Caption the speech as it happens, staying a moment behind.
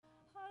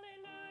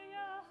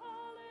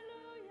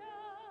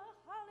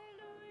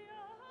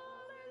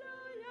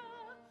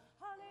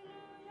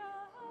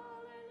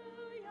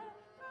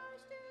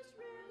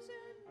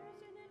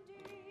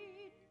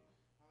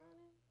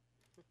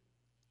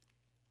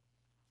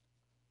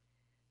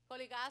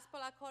Holy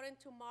Gospel according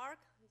to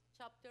Mark,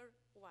 chapter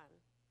 1.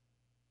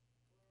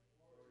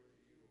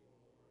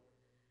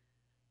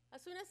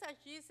 As soon as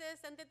Jesus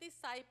and the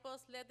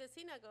disciples left the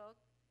synagogue,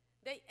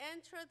 they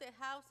entered the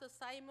house of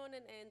Simon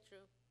and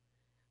Andrew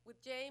with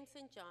James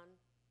and John.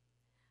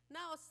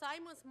 Now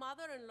Simon's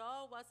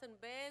mother-in-law was in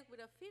bed with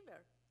a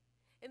fever,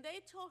 and they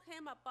told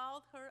him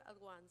about her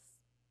at once.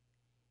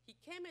 He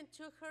came and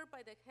took her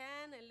by the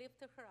hand and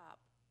lifted her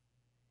up.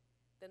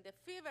 Then the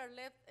fever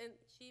left, and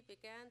she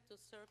began to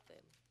serve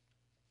them.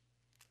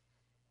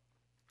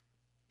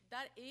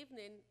 That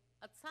evening,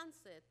 at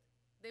sunset,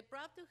 they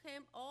brought to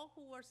him all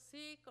who were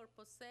sick or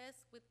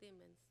possessed with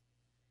demons.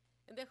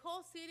 And the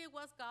whole city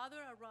was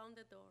gathered around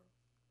the door.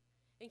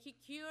 And he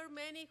cured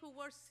many who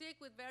were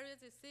sick with various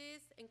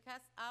diseases and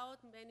cast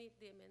out many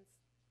demons.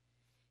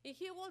 And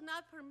he would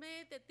not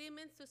permit the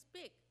demons to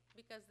speak,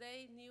 because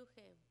they knew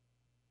him.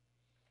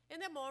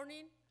 In the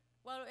morning,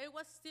 while it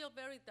was still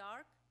very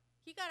dark,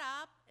 he got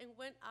up and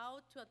went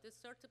out to a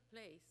deserted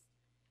place,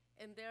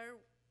 and there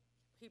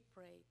he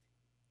prayed.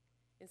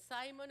 And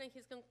Simon and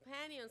his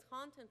companions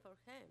hunted for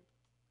him.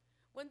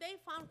 When they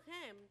found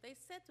him, they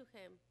said to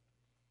him,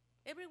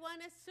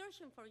 "Everyone is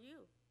searching for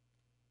you."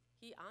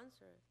 He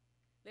answered,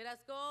 "Let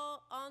us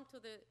go on to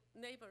the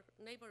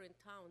neighboring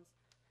towns,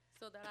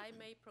 so that I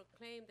may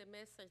proclaim the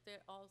message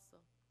there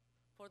also,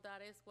 for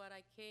that is what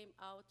I came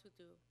out to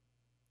do."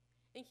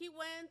 And he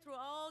went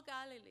through all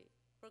Galilee,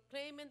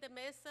 proclaiming the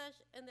message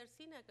in their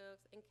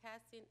synagogues and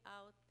casting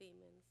out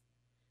demons.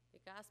 The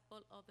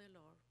gospel of the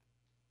Lord.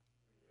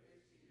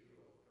 Praise to you,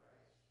 O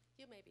Christ.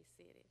 You may be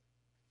seated.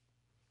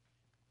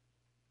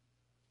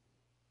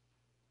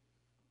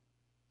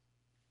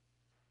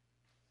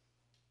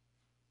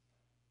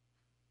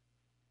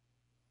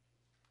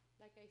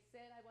 Like I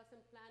said, I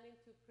wasn't planning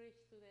to preach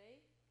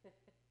today,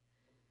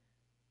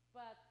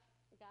 but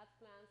God's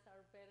plans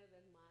are better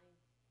than mine.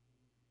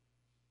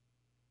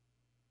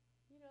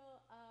 You know,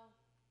 a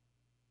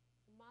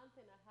month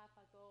and a half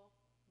ago,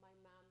 my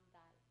mom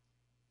died.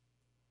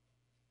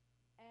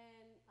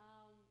 And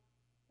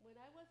when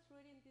I was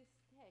reading this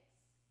text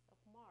of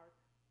Mark,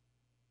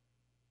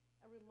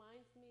 it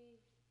reminds me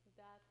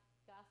that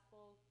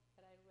gospel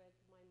that I read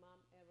to my mom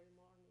every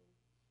morning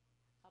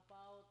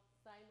about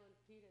Simon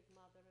Peter's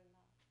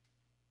mother-in-law.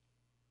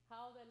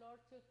 How the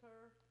Lord took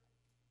her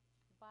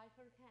by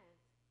her hand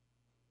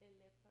and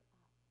lifted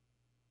her up.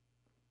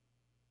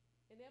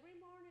 And every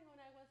morning when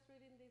I was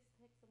reading this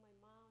text of my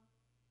mom,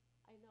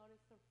 I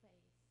noticed her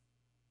face.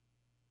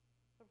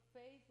 Her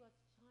face was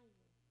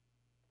shining.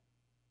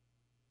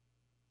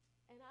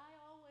 And I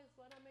always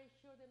want to make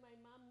sure that my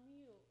mom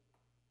knew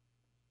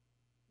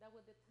that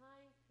when the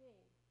time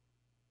came,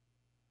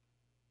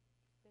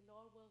 the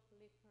Lord will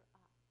lift her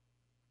up.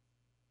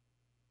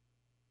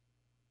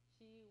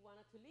 She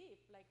wanted to live,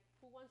 like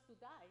who wants to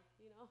die,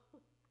 you know?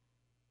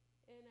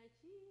 And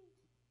she,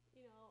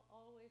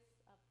 always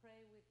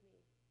pray with me.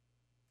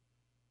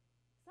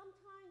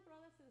 Sometimes,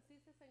 brothers and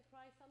sisters in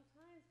Christ,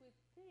 sometimes we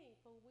think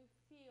or we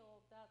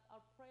feel that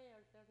our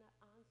prayers, they're not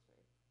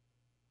answered.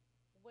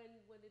 When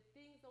the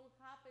things don't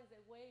happen the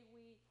way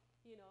we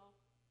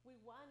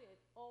want it,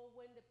 or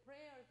when the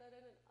prayers not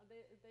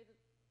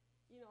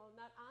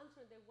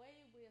answered the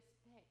way we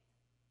expect.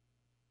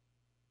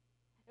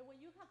 And when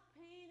you have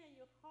pain in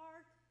your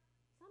heart,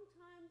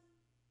 sometimes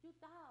you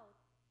doubt.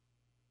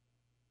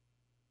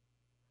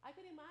 I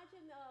can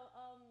imagine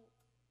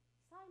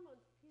Simon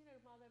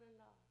Peter's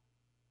mother-in-law.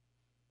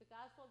 The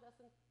gospel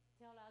doesn't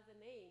tell us the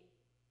name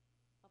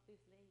of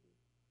this lady.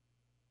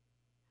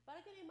 But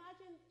I can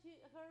imagine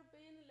her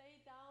being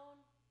laid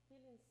down,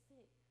 feeling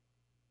sick.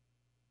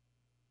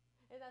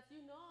 And as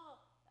you know,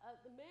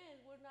 the men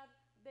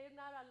they're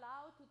not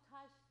allowed to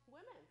touch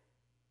women.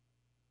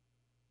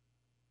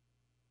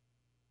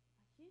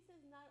 But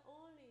Jesus not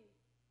only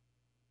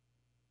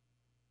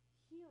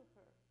healed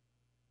her,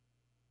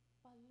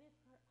 but lift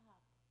her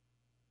up.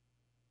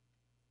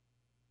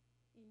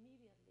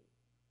 Immediately,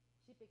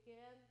 she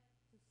began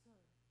to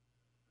serve.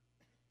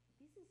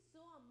 This is so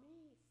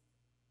amazing.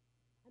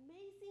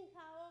 Amazing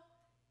how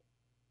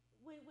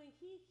when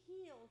he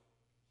heals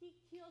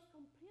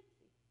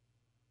completely.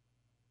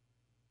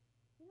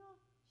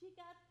 She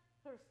got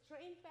her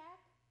strength back,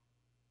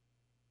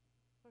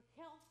 her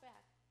health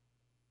back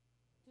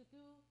to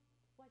do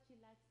what she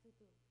likes to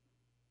do.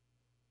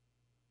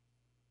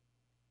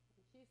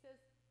 And she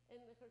says,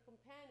 and her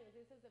companions,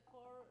 this is the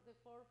four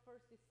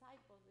first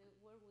disciples that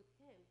were with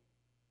him.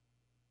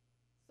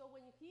 So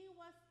when he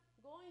was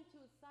going to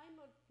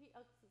Simon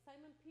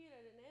Peter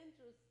and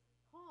Andrew's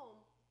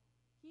home,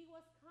 he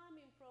was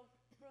coming from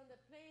the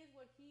place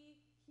where he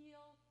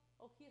healed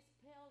or he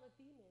expelled a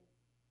demon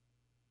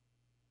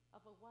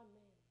of one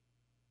man,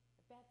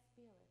 a bad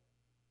spirit.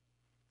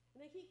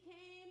 And then he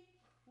came,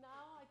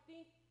 now I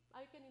think,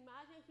 I can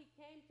imagine he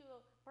came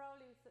to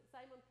probably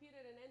Simon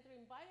Peter and Andrew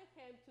invited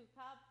him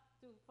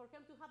for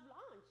him to have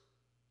lunch.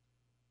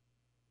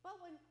 But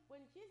when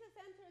Jesus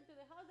entered into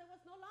the house, there was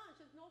no lunch,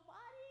 and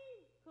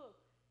nobody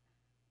cooked.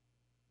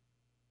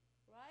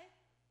 Right?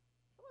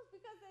 It was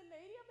because the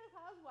lady of the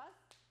house was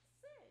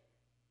sick.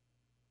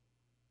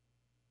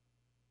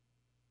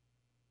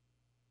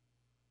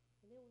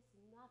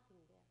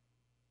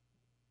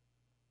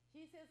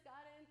 Jesus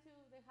got into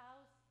the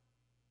house,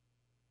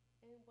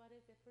 and what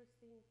is the first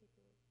thing he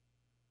did?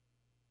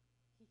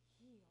 He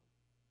healed.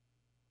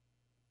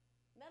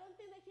 And I don't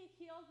think that he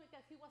healed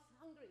because he was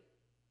hungry.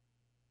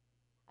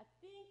 I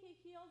think he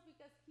heals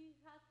because he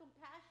has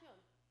compassion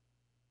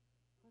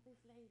for this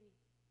lady.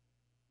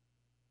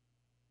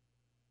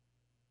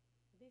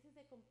 This is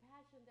the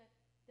compassion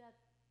that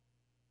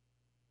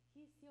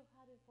he still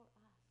had it for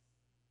us.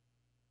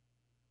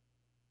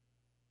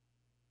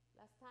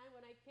 Last time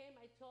when I came,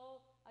 I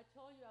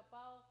told you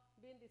about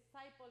being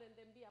disciple and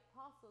then be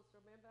apostles.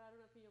 Remember? I don't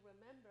know if you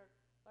remember,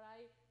 but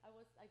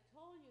I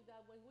told you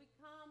that when we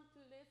come to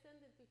listen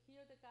and to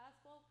hear the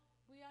gospel,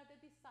 we are the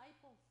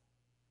disciples.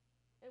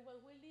 And when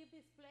we leave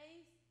this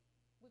place,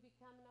 we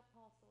become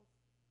apostles.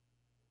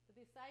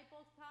 The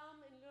disciples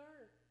come and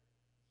learn,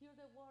 hear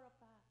the word of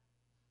God.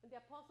 And the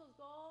apostles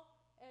go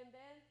and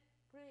then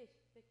preach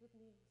the good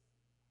news.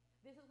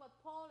 This is what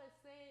Paul is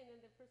saying in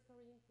the 1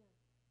 Corinthians.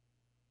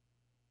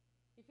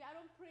 If I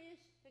don't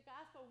preach the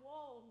gospel,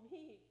 woe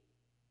me.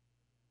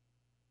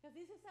 Because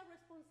this is a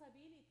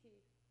responsibility.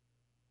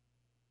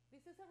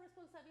 This is a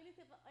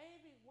responsibility of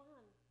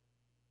everyone.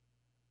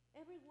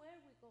 Everywhere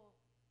we go.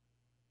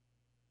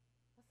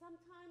 But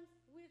sometimes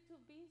we're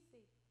too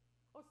busy.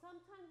 Or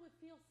sometimes we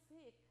feel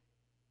sick.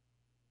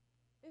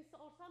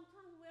 Or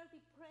sometimes we're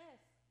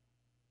depressed.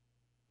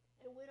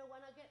 And we don't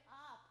want to get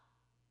up.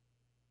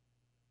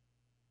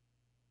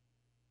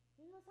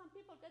 You know, some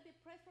people get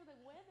depressed for the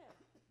weather.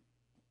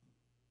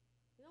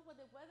 You know, when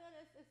the weather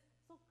is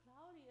so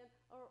cloudy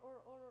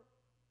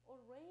or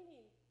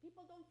raining,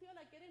 people don't feel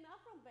like getting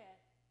up from bed.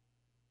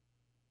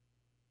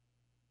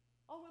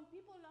 Or when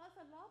people lost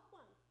a loved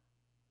one,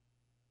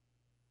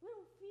 we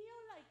don't feel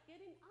like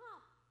getting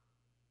up.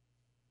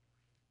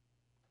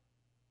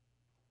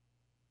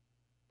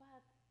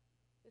 But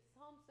the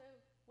psalm says,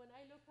 when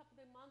I look up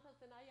the mountains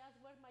and I ask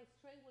where my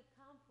strength will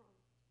come from,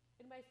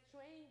 and my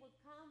strength will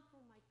come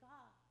from my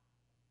God.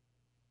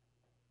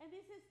 And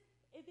this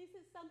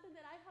is something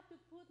that I have to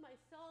put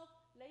myself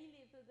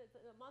lately,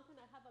 the month and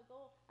a half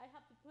ago, I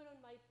have to put on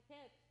my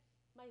head.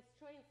 My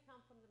strength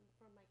comes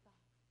from my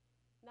God.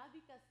 Not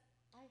because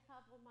I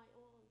have on my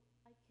own.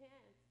 I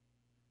can't.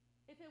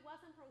 If it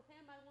wasn't from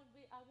him, I won't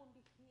be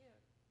here.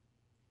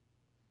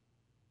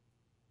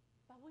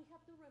 But we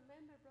have to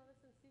remember, brothers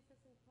and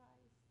sisters in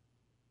Christ,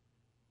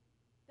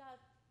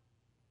 that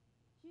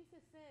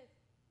Jesus says,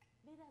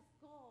 let us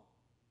go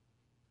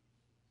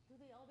to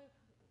the other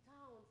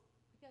towns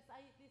because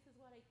this is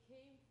what I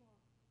came for.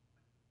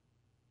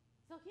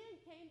 So he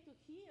didn't came to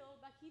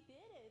heal, but he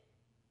did it.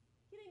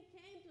 He didn't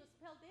came to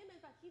expel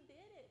demons, but he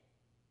did it.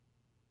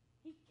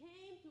 He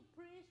came to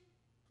preach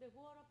the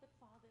word of the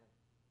Father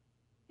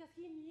because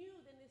he knew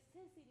the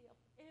necessity of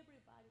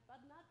everybody,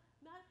 but not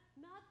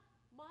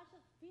much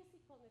of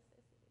physical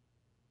necessity.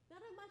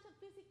 Not as much of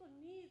physical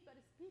need, but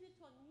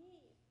spiritual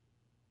need.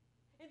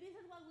 And this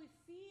is what we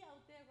see out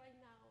there right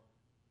now.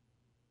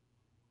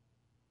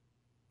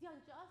 The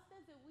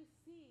injustice that we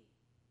see,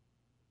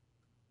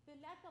 the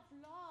lack of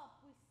love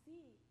we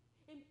see,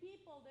 in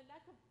people, the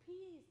lack of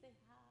peace they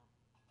have.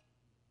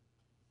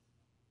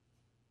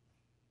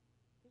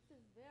 This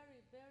is very,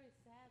 very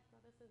sad,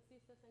 brothers and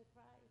sisters in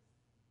Christ.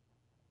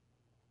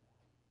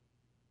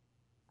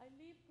 I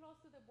live close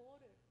to the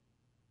border,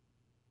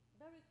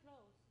 very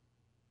close.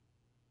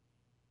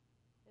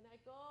 And I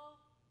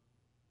go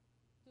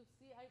to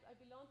see, I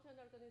belong to an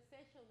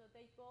organization that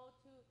they go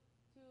to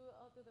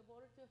the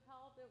border to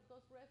help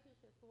those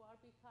refugees who are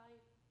behind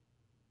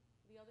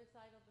the other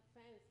side of the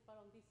fence, but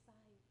on this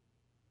side.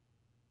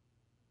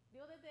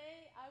 The other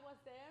day, I was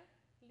there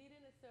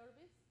leading a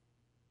service,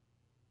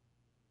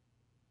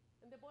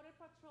 and the Border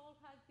Patrol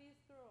had this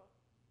girl.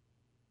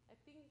 I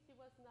think she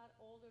was not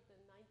older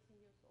than 19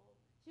 years old.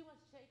 She was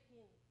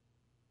shaking.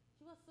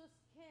 She was so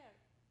scared.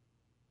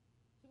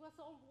 She was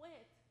all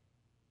wet.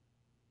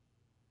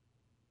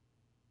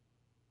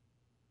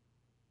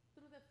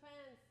 Through the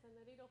fence and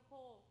a little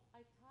hole,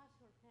 I touched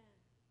her hand.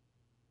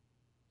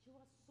 She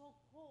was so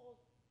cold.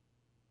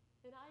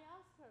 And I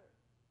asked her,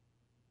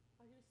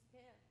 are you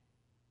scared?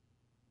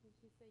 And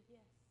she said,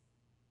 yes.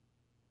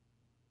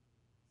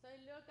 So I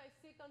look, I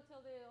seek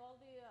until all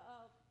the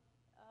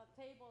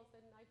tables,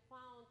 and I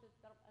found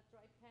a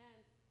dry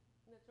pants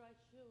and a dry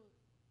shoes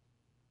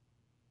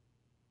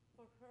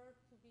for her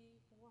to be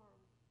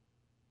warm.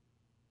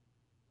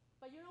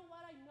 But you know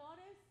what I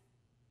noticed?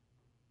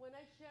 When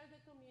I shared the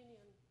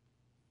communion,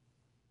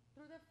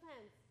 through the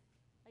fence,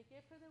 I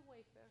gave her the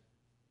wafer.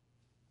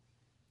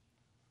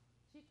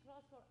 She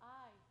closed her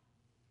eyes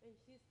and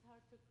she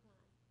started to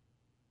cry.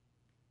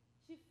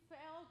 She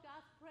felt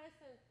God's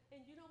presence,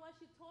 and you know what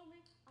she told me?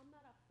 I'm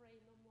not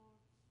afraid no more.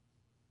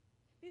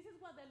 This is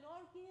what the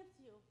Lord gives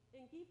you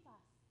and gives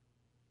us.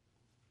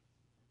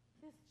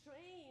 The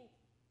strength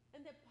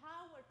and the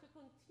power to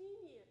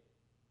continue,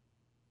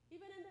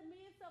 even in the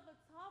midst of the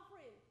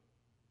suffering.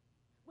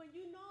 When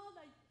you know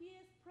that He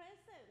is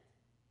present,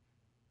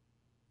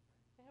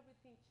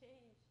 everything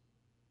changed.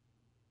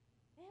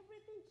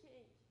 Everything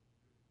changed.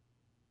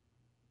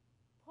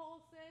 Paul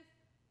says,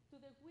 To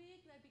the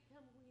weak, I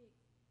become weak.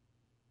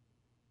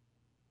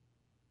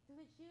 To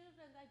the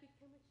children, I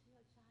become a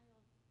child.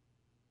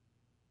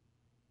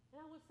 And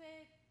I will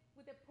say,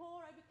 with the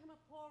poor, I become a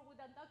poor. With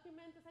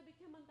undocumented, I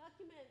become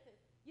undocumented.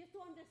 Just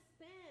to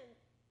understand.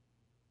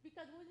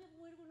 Because we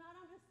will not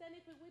understand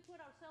if we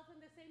put ourselves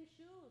in the same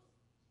shoes.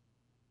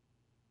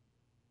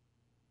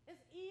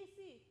 It's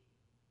easy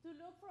to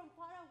look from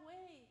far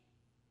away.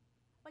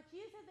 But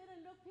Jesus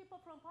didn't look people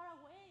from far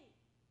away.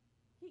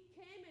 He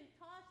came and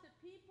touched the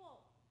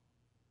people.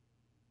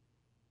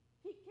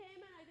 He came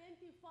and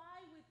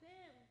identified with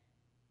them.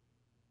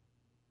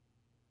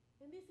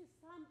 And this is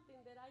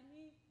something that I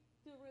need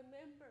to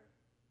remember.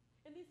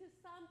 And this is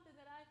something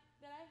that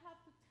I have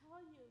to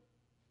tell you.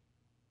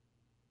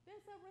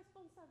 There's a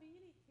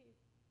responsibility.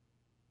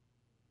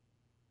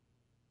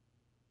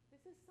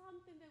 This is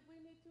something that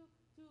we need to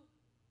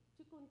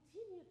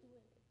continue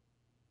doing it.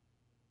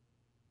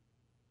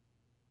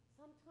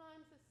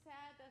 Sometimes it's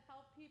sad at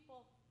how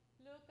people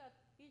look at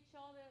each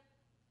other,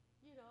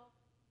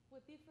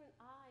 with different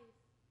eyes.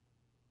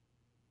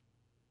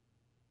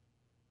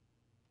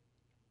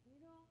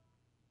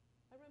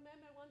 I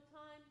remember one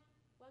time,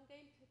 one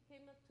guy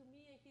came up to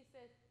me and he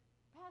said,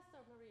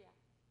 Pastor Maria,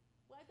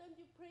 why don't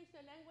you preach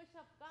the language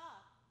of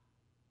God?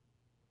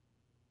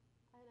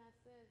 And I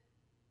said,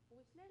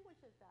 which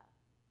language is that?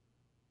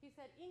 He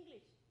said,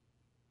 English.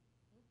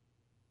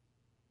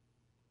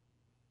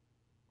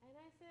 And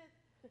I said,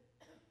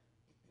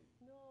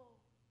 no,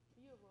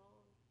 you're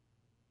wrong.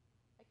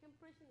 I can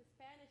preach in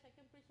Spanish, I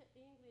can preach in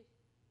English,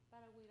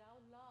 but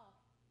without love,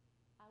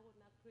 I would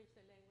not preach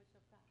the language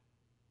of God.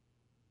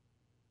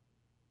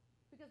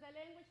 Because the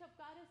language of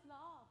God is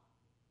love.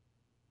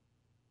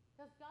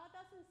 Because God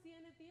doesn't see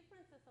any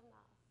differences in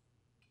us.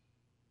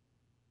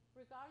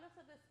 Regardless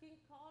of the skin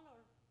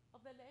color, of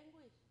the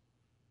language,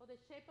 or the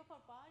shape of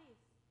our bodies.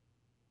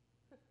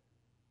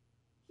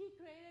 He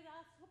created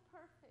us so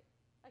perfect,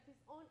 like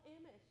His own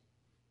image.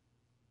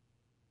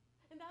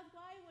 And that's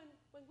why when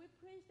we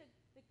preach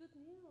the good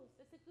news,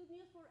 it's the good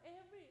news for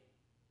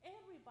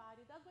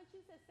everybody. That's what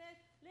Jesus said,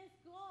 let's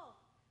go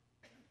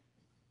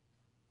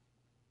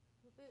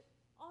to the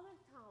other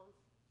towns.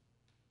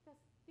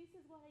 Because this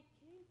is what I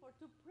came for,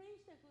 to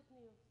preach the good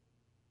news.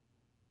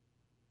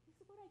 This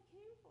is what I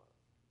came for.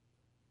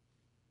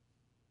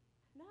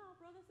 Now,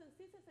 brothers and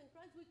sisters in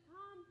Christ, we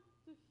come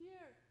to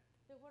hear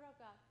the Word of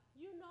God.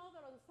 You know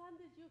that on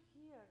Sundays you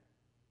hear.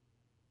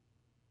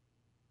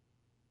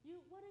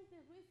 What is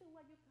the reason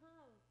why you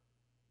come?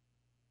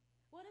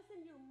 What is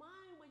in your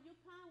mind when you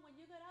come, when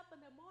you get up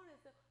in the morning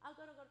and say, I'm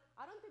going to go?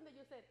 I don't think that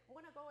you said, I'm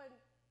going to go and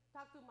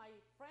talk to my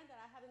friend that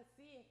I haven't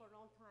seen for a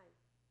long time.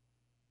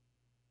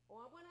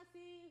 Or I'm going to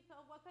see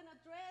what kind of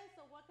dress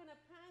or what kind of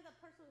pants that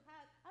person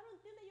has. I don't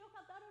think that you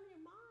have that on your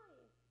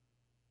mind.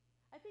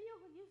 I think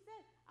you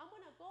said, I'm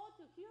going to go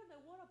to hear the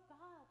Word of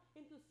God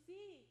and to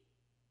see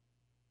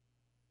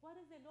what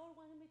is the Lord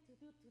wanting me to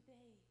do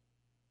today.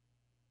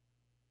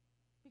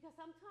 Because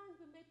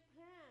sometimes we make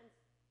plans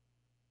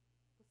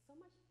with so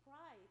much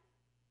pride.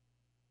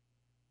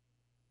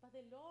 But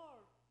the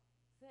Lord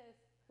says,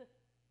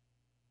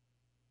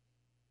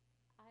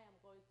 I am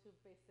going to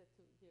visit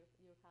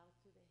your house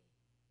today.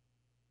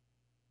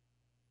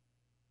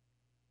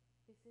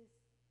 This is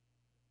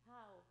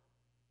how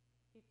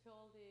He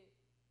told the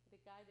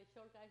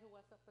short guy who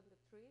was up on the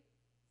tree,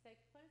 what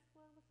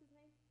was his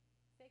name?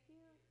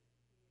 Zacchaeus?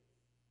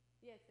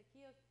 Yes,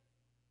 Zacchaeus.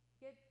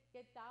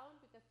 Get down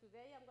because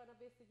today I'm going to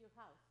visit your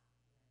house.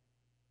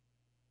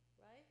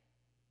 Right?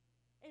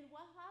 And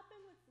what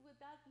happened with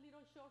that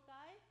little short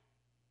guy?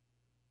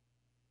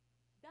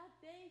 That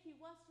day he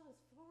was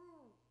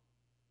transformed.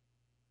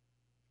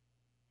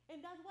 And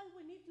that's why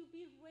we need to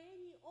be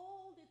ready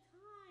all the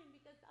time,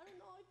 because I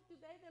don't know if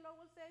today the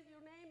Lord will say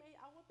your name,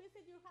 I will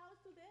visit your house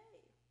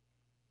today.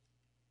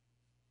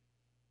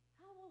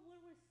 How will we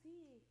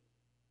receive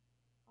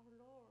our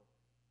Lord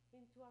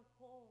into our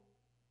home?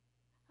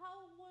 How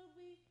will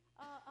we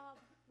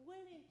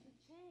willing to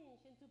change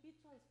and to be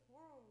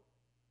transformed?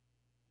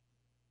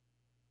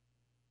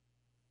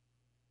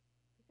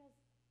 Because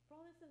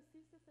brothers and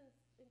sisters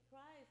in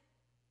Christ,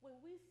 when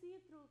we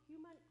see through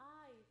human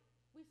eyes,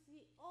 we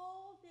see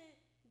all the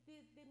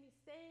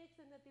mistakes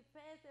and the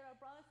defects that our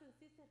brothers and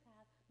sisters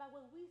have. But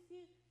when we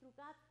see through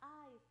God's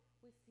eyes,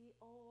 we see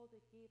all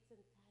the gifts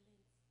and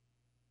talents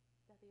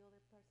that the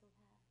other person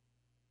has.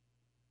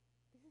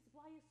 This is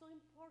why it's so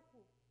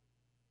important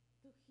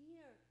to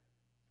hear,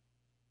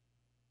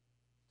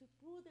 to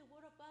put the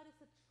Word of God as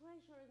a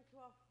treasure into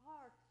our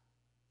heart,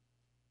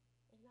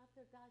 and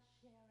after that,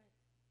 share it.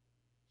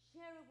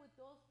 Share it with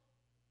those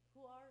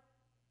who are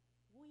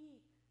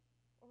weak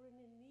or in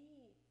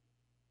need.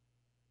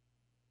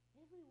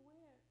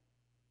 Everywhere.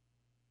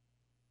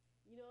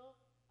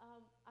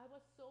 I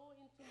was so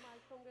into my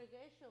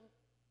congregation.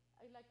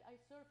 I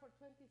served for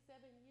 27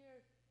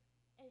 years,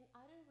 and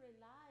I didn't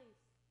realize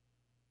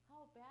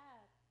how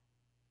bad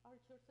our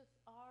churches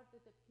are,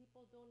 that the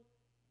people don't,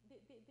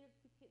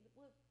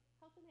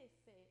 how can I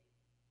say it?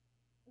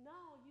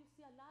 Now you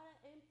see a lot of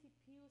empty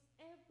pews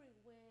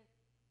everywhere.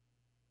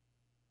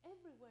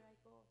 everywhere I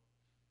go.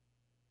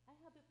 I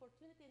have the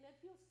opportunity and I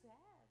feel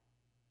sad.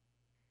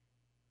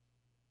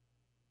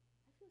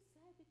 I feel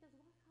sad because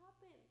what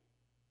happened?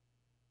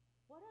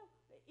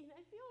 And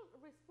I feel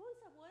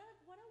responsible.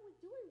 What are we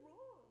doing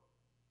wrong?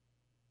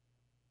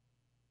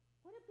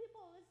 What are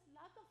people, is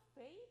lack of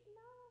faith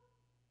now?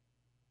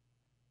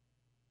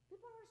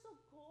 People are so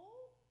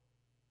cold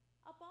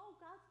about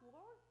God's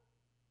word.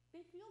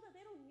 They feel that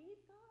they don't need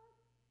God.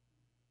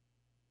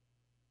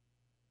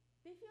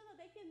 They feel that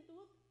they can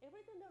do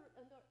everything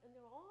on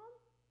their own.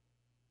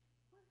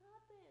 What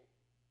happened?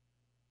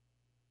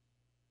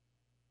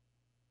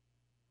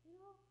 You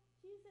know,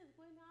 Jesus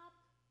went up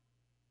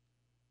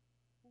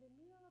in the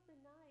middle of the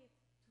night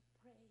to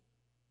pray.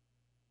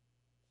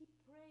 He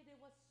prayed. It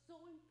was so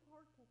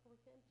important for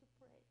him to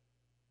pray.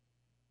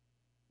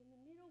 In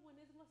the middle, when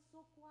it was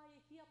so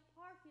quiet, he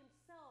apart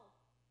himself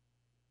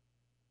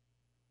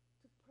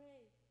to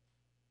pray,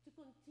 to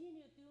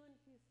continue doing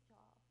his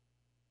job.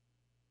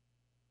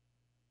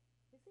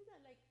 Isn't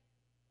that like,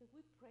 do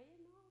we pray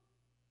enough?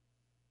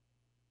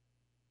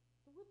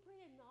 Do we pray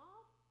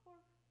enough for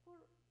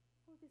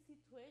the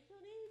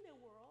situation in the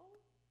world?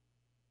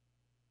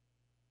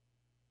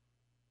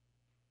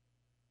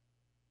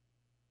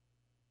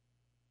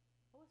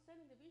 I was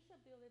telling the bishop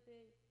the other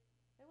day,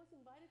 I was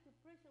invited to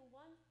preach in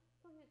one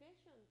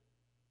congregation.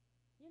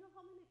 You know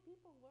how many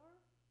people were?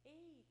 8.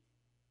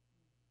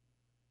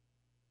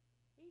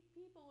 8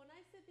 people. When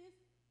I said this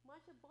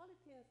much of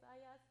bulletins, I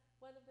asked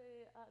one of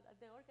the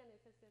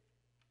organizers, I said,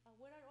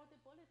 where are all the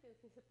bulletins?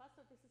 He said,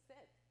 Pastor, this is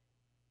it.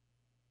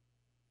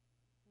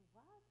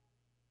 What?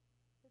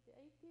 The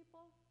 8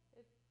 people,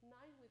 9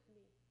 with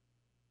me.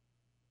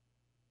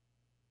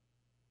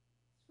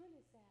 It's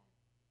really sad.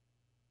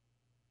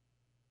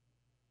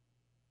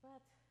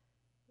 But,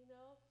 you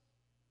know,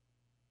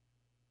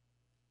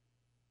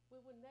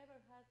 we would never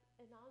have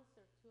an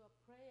answer to a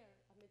prayer,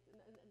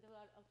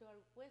 to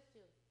our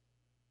questions,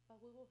 but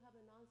we will have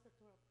an answer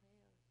to our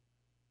prayers.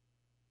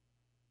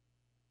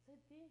 So I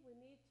think we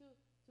need to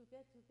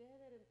get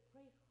together and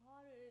pray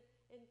harder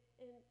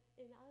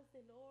and ask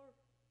the Lord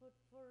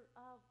for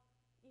a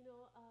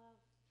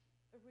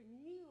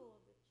renewal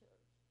of the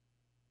church.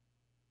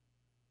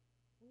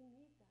 We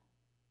need that.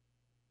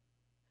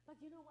 But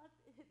you know what?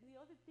 The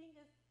other thing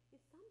is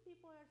some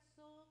people are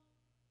so,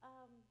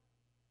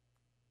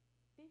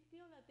 they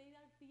feel that they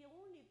are the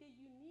only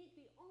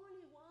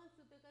ones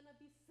that they're going to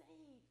be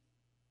saved.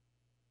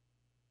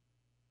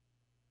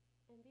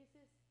 And this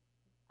is,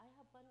 I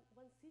have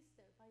one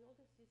sister, my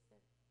older sister.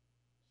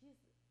 She's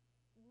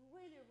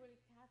really, really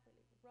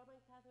Catholic, Roman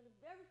Catholic,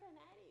 very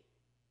fanatic.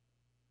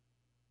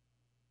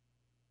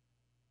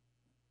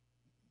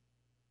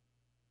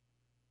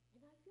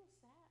 And I feel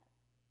sad.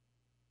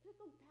 I feel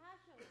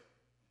compassion.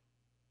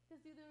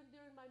 Because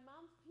during my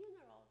mom's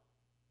funeral,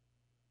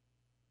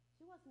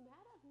 she was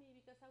mad at me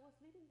because I was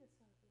leading the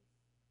service.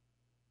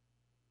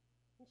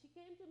 And she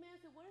came to me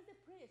and said, where is the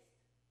priest?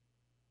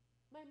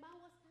 My mom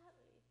was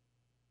Catholic.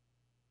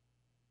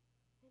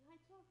 And I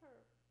told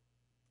her,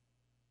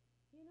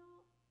 you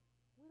know,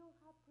 we don't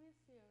have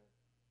priests here.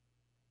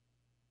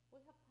 We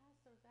have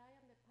pastors. I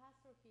am the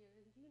pastor here,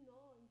 and you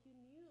know, and you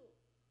knew.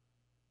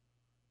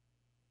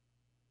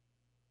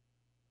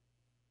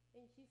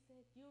 And she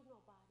said, you're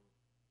nobody.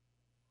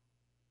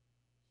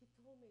 She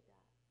told me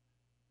that.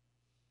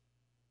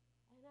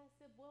 And I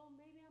said, well,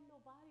 maybe I'm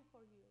nobody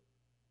for you.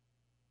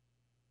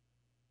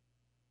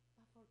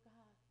 But for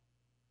God,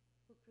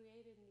 who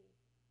created me,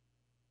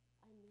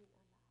 I mean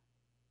a lot.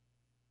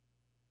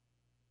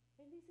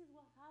 And this is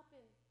what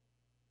happened.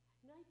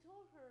 And I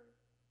told her,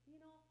 you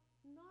know,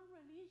 no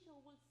religion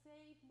will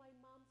save my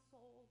mom's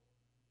soul.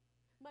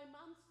 My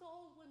mom's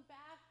soul went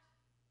back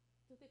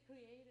to the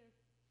Creator.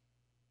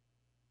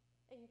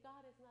 And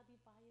God is not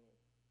divided.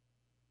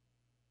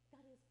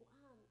 God is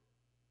one.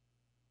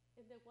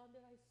 And the one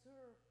that I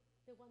serve,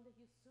 the one that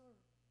you serve,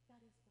 God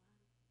is one.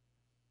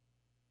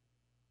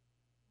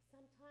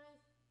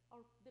 Sometimes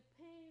the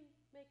pain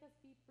makes us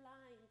be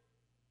blind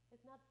and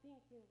not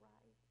thinking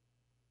right.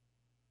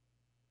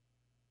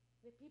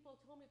 The people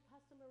told me,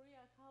 Pastor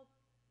Maria, how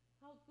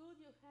good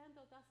you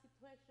handled that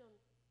situation.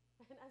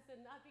 And I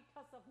said, not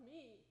because of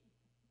me.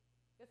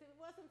 Because if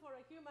it wasn't for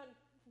a human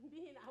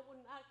being, I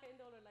would not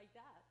handle it like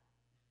that.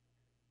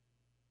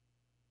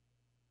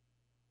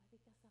 But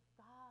because of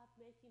God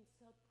made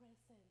himself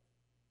present.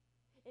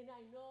 And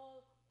I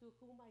know to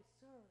whom I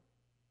serve.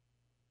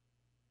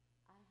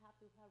 I have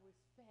to have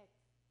respect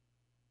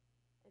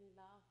and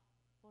love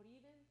for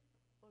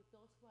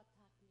those who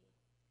attack me.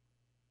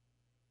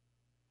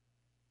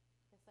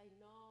 Because I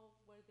know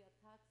where the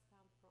attacks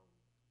come from.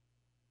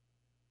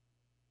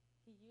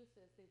 He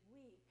uses the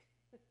weak.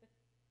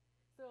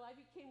 So I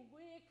became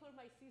weak for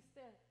my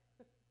sister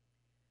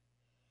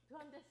to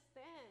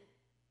understand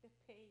the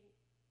pain,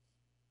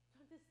 to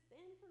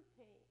understand her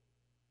pain.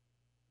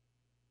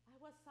 I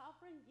was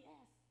suffering,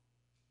 yes,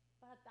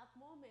 but at that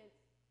moment,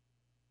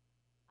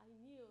 I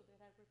knew that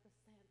I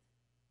represent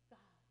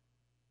God.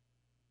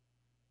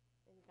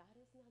 And God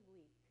is not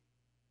weak.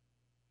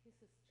 He's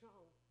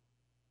strong.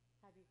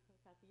 Have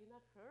you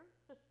not heard?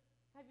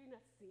 Have you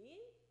not seen?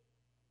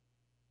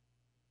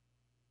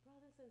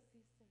 Brothers and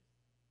sisters,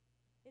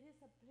 it is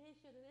a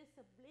pleasure, it is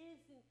a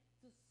blessing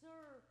to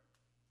serve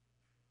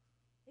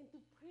and to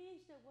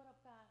preach the Word of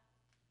God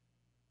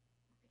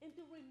and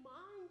to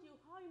remind you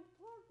how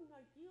important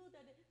are you,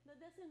 that it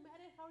doesn't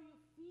matter how you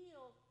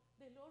feel,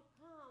 the Lord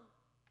come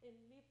and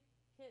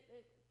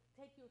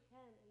take your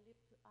hand and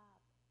lift you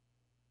up.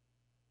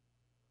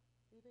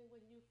 Even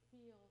when you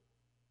feel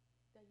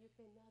that you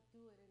cannot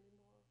do it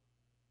anymore.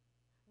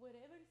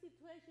 Whatever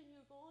situation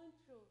you're going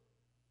through,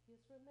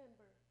 just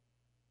remember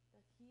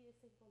that He is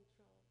in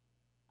control.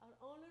 Our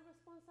only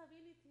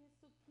responsibility is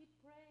to keep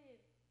praying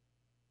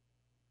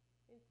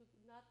and to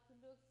not to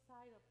lose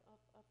sight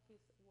of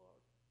His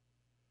word.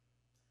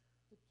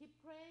 To keep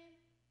praying,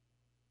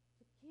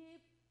 to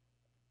keep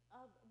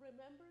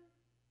remember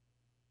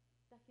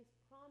that His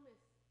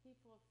promise, He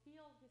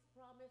fulfilled His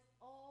promise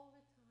all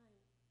the time,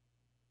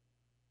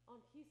 on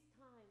His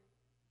time.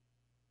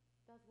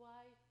 That's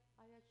why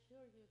I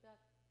assure you that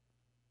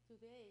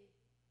today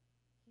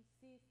He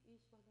sees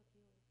each one of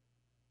you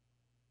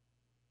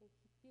and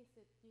He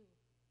visits you.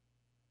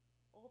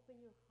 Open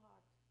your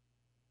heart.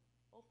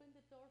 Open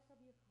the doors of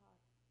your heart,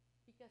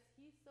 because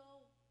He's so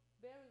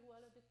very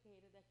well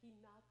educated that He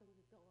knocks on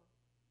your door.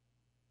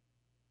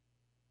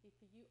 If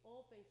you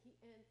open, He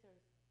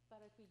enters.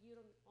 But if you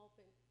don't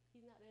open,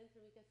 He's not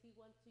entering, because He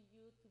wants you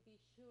to be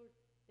sure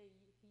that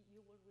you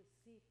will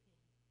receive Him.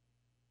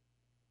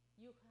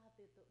 You have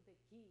the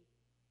key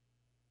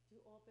to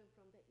open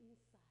from the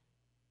inside.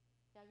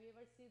 Have you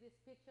ever seen this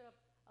picture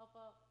of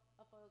a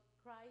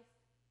Christ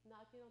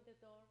knocking on the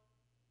door,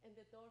 and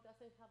the door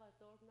doesn't have a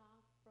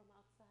doorknob from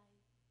outside?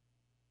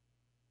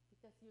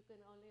 Because you can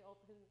only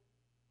open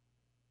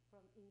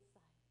from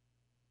inside.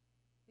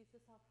 This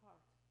is our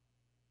heart.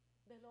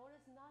 The Lord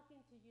is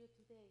knocking to you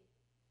today.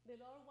 The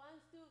Lord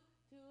wants to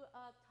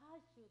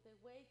touch you the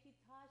way He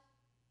touched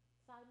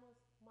Simon's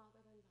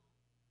mother-in-law.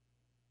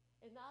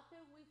 And after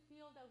we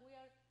feel that we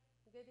are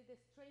getting the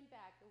strength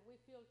back, and we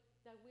feel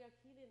that we are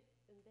healing,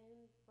 and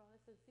then,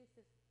 brothers and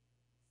sisters,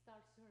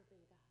 start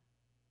serving God.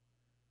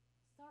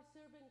 Start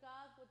serving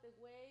God with the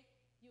way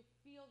you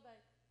feel that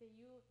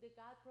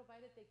God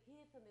provided the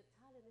gift and the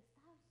talent.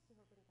 Start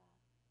serving God.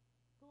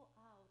 Go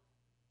out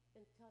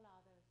and tell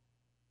others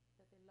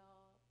that the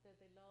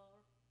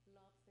Lord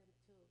loves them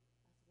too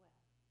as well.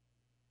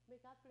 May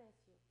God bless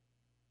you.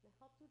 I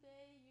hope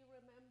today you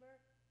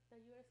remember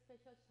that you're a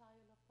special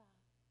child of God.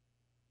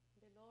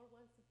 The Lord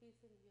wants to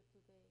visit you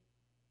today,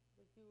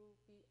 but you will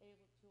be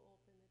able to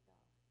open the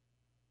door.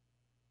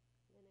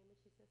 In the name of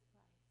Jesus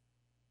Christ.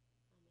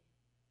 Amen.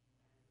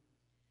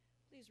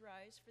 Please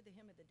rise for the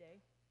hymn of the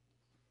day.